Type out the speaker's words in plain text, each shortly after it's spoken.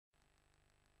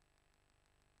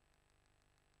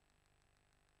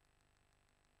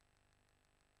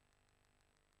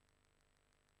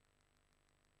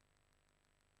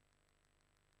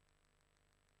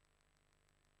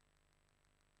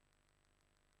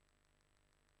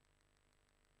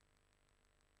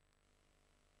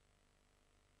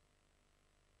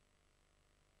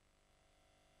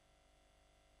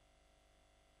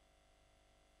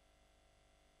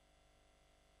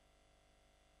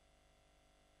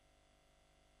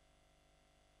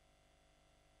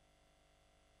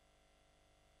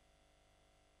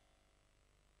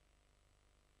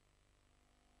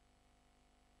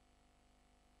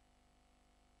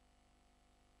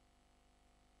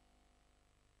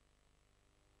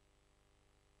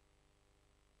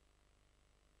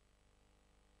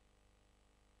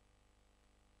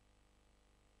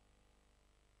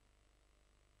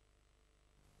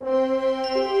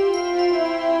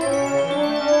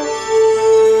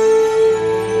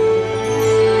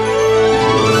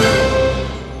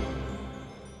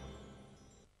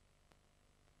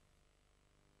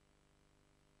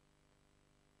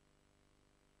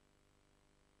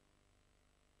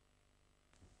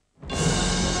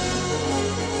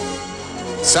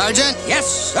Sergeant? Yes,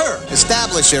 sir.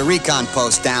 Establish a recon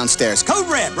post downstairs. Code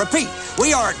Red, repeat.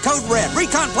 We are at Code Red.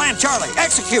 Recon Plan Charlie.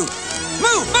 Execute.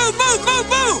 Move, move, move, move,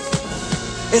 move!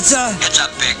 It's a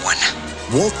big one.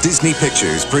 Walt Disney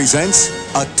Pictures presents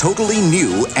a totally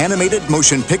new animated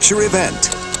motion picture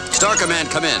event. Star Command,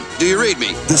 come in. Do you read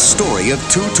me? The story of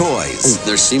two toys.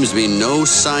 There seems to be no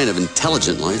sign of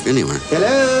intelligent life anywhere.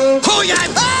 Hello? Oh, yeah!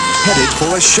 Headed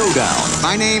for a showdown.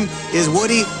 My name is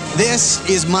Woody. This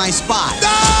is my spot.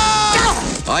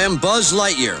 I am Buzz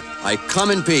Lightyear. I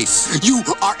come in peace. You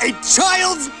are a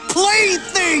child's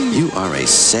plaything! You are a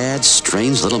sad,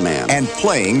 strange little man. And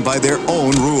playing by their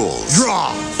own rules.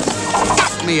 Draw!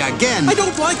 Fuck me again! I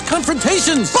don't like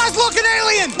confrontations! Buzz, look, an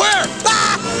alien! Where?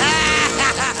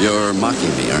 You're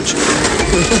mocking me, aren't you?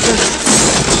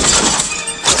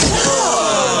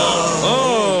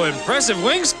 Oh, impressive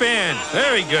wingspan.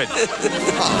 Very good.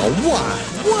 Oh,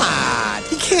 what?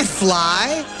 He can't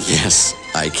fly. Yes,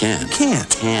 I can. Can't.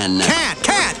 Can. Can't.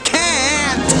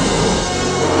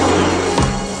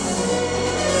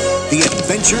 The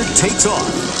adventure takes off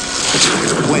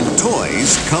when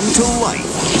toys come to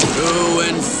life. To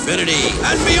infinity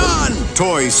and beyond.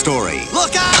 Toy Story.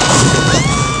 Look out!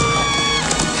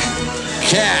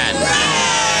 Can.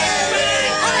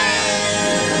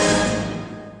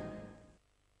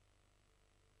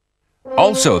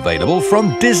 Also available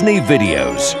from Disney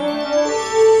Videos.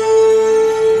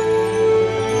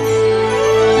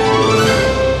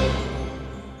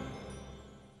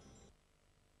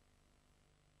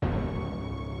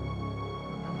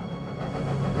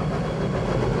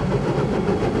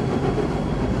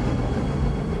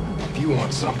 If you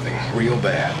want something real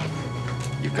bad,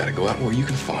 you've got to go out where you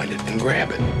can find it and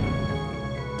grab it.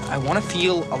 I want to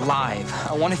feel alive.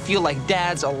 I want to feel like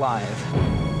Dad's alive.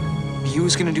 He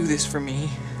was gonna do this for me.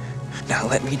 Now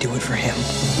let me do it for him.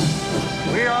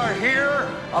 We are here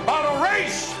about a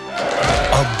race!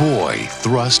 A boy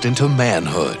thrust into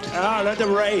manhood. Let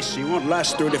them race. He won't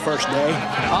last through the first day.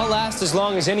 I'll last as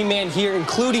long as any man here,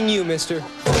 including you, mister.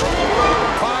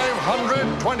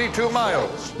 522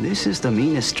 miles. This is the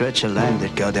meanest stretch of land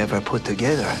that God ever put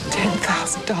together.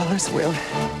 $10,000, Will.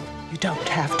 You don't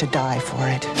have to die for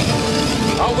it.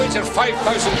 I'll wager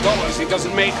 $5,000 he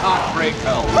doesn't make Heartbreak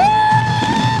Hell.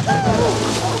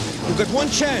 You've got one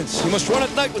chance. You must run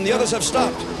at night when the others have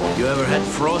stopped. You ever had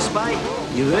frostbite?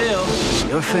 You will.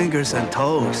 Your fingers and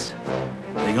toes,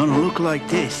 they're gonna look like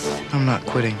this. I'm not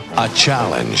quitting. A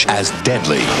challenge as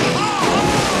deadly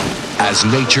as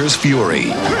nature's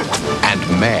fury and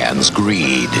man's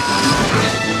greed.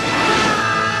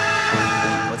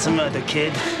 What's the matter,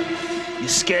 kid? You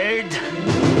scared?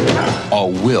 A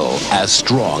will as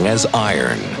strong as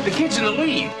iron. The kid's in the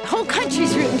lead. The whole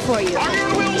country's rooting for you.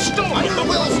 Iron Will Stone! Iron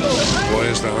Will Stone! Boy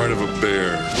has the heart of a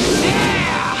bear.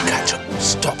 Yeah! Catch him.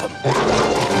 Stop him.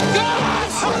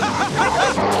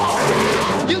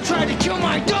 You tried to kill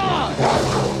my dog!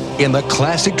 In the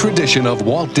classic tradition of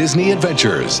Walt Disney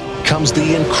Adventures comes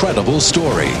the incredible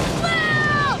story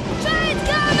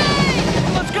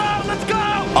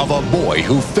of a boy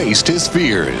who faced his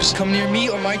fears. Come near me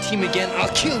or my team again, I'll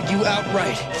kill you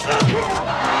outright.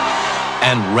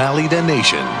 And rallied a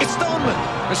nation. It's the omen.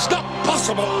 It's not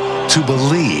possible. To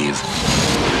believe.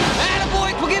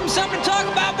 Attaboy, we'll give him something to talk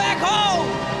about back home.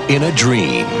 In a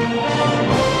dream.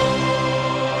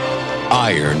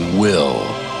 Iron Will.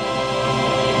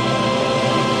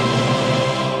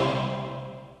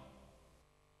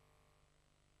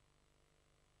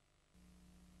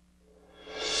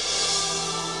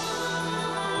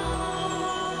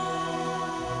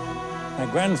 My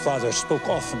grandfather spoke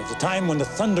often of the time when the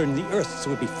thunder in the earth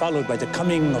would be followed by the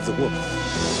coming of the wolf.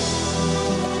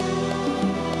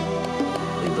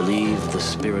 We believe the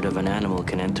spirit of an animal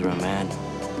can enter a man.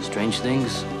 Strange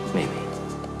things? Maybe.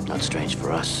 Not strange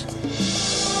for us.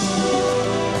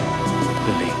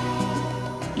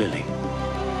 Lily,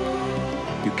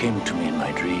 you came to me in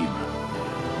my dream.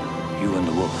 You and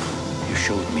the wolf, you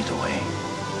showed me the way.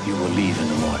 You will leave in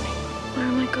the morning. Where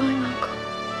am I going, Uncle?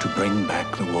 To bring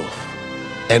back the wolf.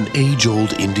 An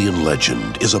age-old Indian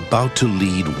legend is about to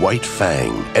lead White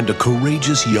Fang and a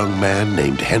courageous young man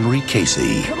named Henry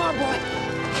Casey Come on, boy.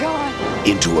 Come on.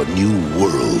 into a new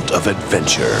world of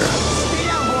adventure. Stay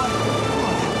down,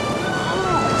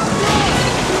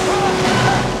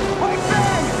 boy.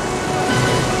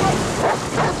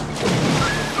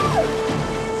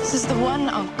 This is the one,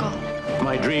 Uncle.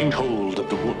 My dream told of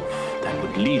the wolf that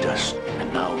would lead us,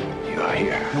 and now you are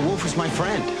here. The wolf was my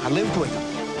friend. I lived with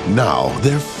him. Now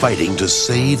they're fighting to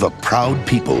save a proud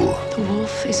people The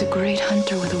wolf is a great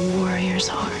hunter with a warrior's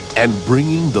heart. and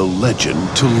bringing the legend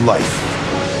to life.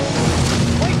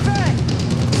 Wait, Fang!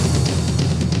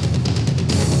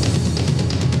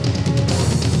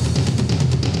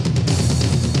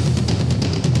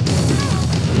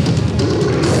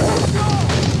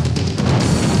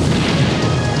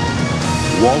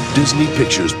 Disney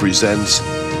Pictures presents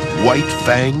White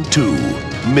Fang 2,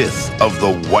 Myth of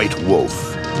the White Wolf.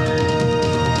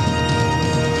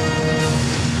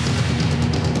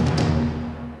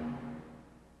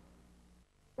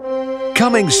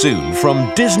 Coming soon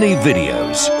from Disney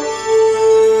Videos.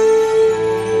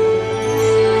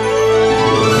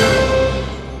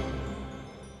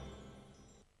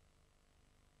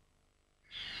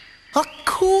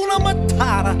 Hakuna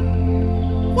Matata.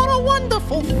 What a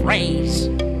wonderful phrase.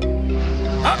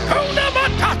 Hakuna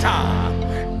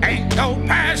Matata. Ain't no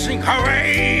passing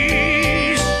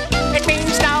craze. It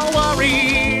means no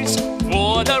worries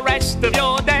for the rest of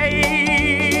your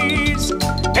days.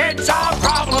 It's our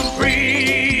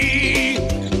problem-free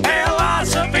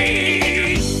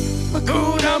philosophy.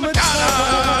 Hakuna Matata.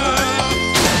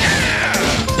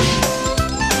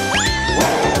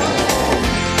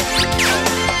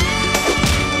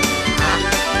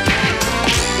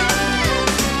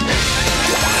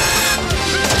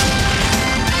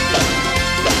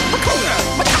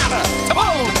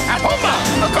 Timon and Pumbaa.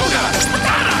 Hakuna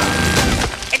Matata.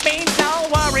 It means no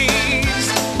worries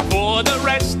for the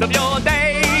rest of your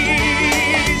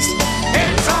days.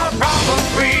 It's our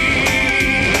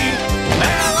problem-free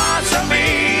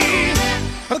philosophy.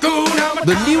 Hakuna Matata.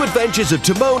 The new adventures of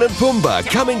Timon and Pumbaa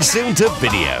coming soon to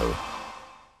video.